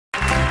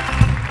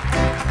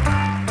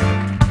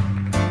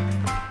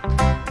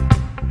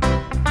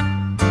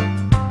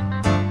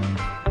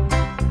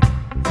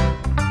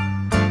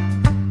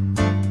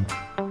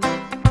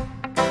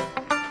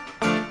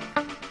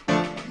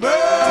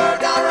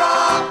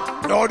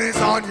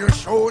on your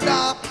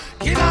shoulder.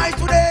 Kill I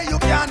today, you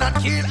cannot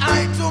kill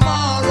I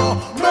tomorrow.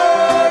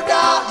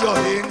 Murder, your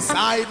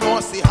inside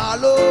must be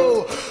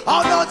hollow.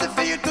 How does it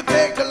feel to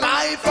take the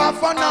life of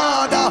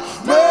another?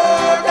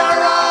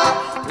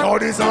 Murderer,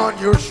 blood is on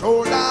your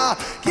shoulder.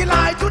 Kill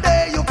I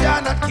today, you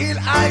cannot kill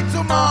I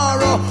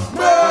tomorrow.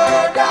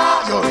 Murder,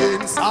 your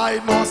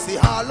inside must be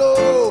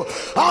hollow.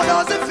 How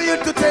does it feel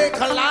to take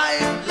a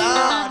life,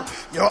 Lord?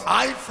 You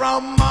hide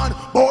from man,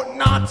 but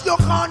not your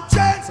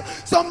conscience.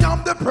 Some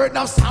yam the bread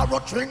of sorrow,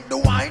 drink the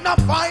wine of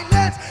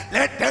violence.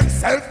 Let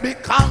themselves be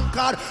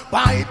conquered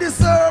by the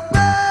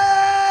serpent.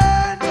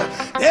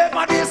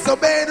 Never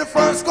disobey the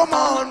first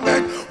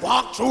commandment.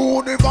 Walk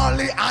through the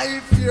valley,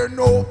 I fear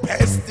no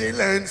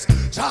pestilence.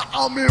 Jah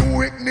am in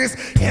witness,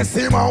 yes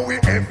him and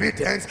with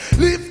evidence.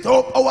 Lift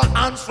up our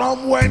hands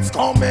from whence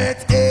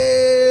cometh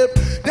help.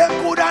 Them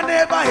coulda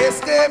never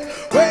escape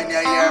when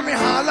you hear me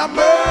holler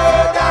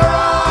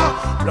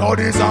murderer. Blood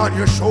is on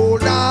your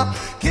shoulder.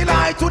 Kill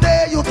I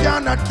today, you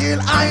cannot kill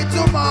I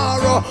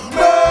tomorrow.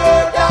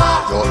 Murder,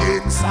 your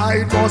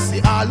inside must be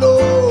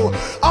hollow.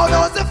 How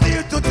does it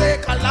feel to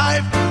take a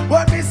life?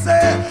 When we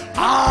say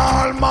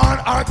all men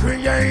are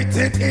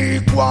created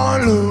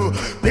equal,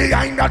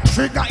 behind the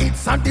trigger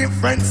it's a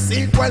different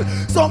sequel.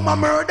 Some a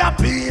murder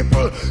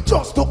people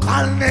just to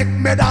collect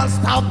medals,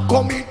 stop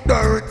coming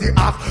dirty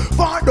act.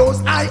 For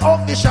those high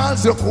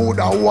officials you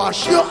coulda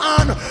wash your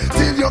hand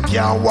till you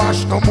can't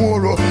wash no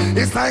more.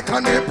 It's like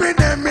an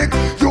epidemic,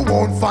 you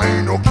won't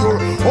find no cure.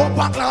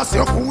 Upper class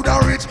you coulda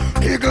rich,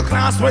 middle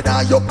class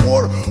whether you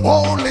poor.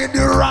 Only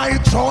the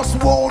righteous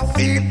won't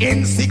feel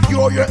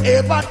insecure. You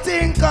ever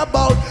think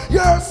about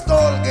your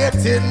skull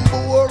getting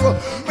more?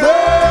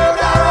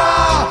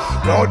 Murderer,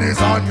 blood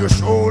is on your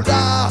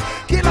shoulder.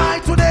 Kill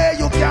I today,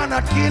 you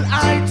cannot kill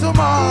I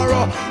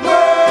tomorrow.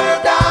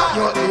 Murder,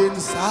 your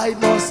inside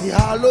must be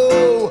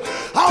hollow.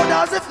 How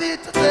does it feel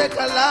to take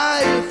a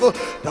life?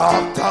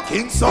 Dr.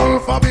 King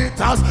sulfur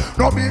bitters,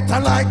 no bitter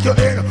like you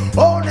in.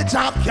 Only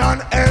Jah can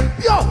help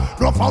you.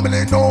 No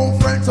family, no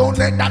friends, don't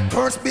let that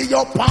curse be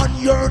upon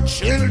your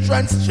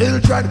children's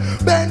children.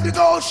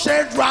 Bendigo,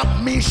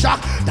 Shadrach,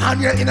 Meshach,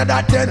 Daniel in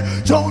that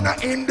den, Jonah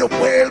in the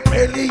whale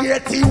belly,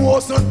 yet he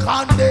wasn't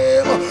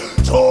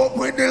condemned. Job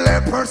with the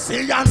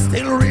leprosy and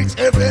still reach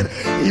heaven.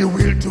 He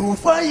will do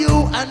for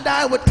you and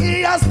I what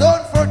he has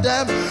done for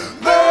them.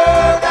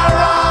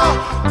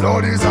 Murderer,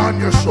 blood is on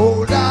your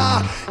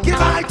shoulder. Kill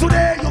I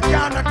today, you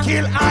cannot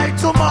kill I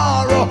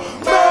tomorrow.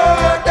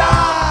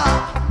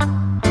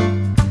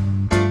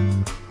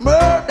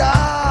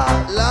 Murder,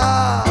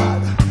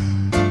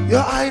 Lord. You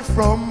hide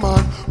from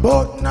man,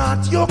 but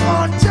not your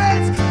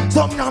conscience.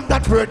 Some yam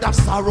that bread of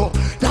sorrow,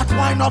 that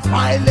wine of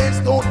violence.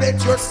 Don't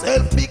let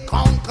yourself be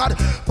conquered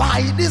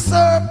by the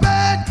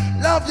serpent.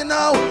 Love you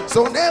now,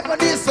 so never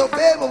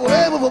disobey.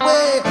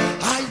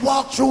 I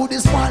walk through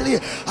this valley,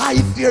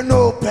 I fear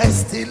no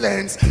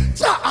pestilence.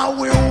 Jah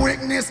will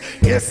witness,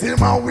 yes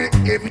him and with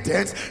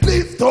evidence.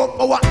 Lift up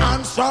our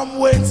hands from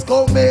whence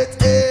cometh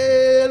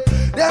help.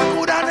 Them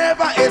coulda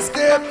never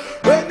escape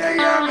when they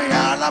hear me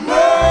holler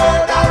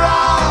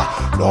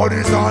murderer. Blood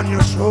is on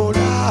your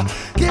shoulder.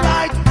 Kill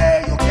I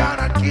today, you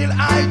cannot kill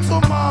I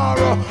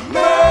tomorrow.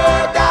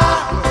 Murder,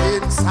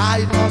 your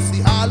inside must be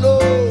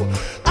hollow.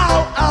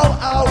 Ow, ow,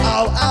 ow,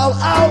 ow, ow,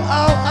 ow,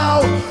 ow, ow.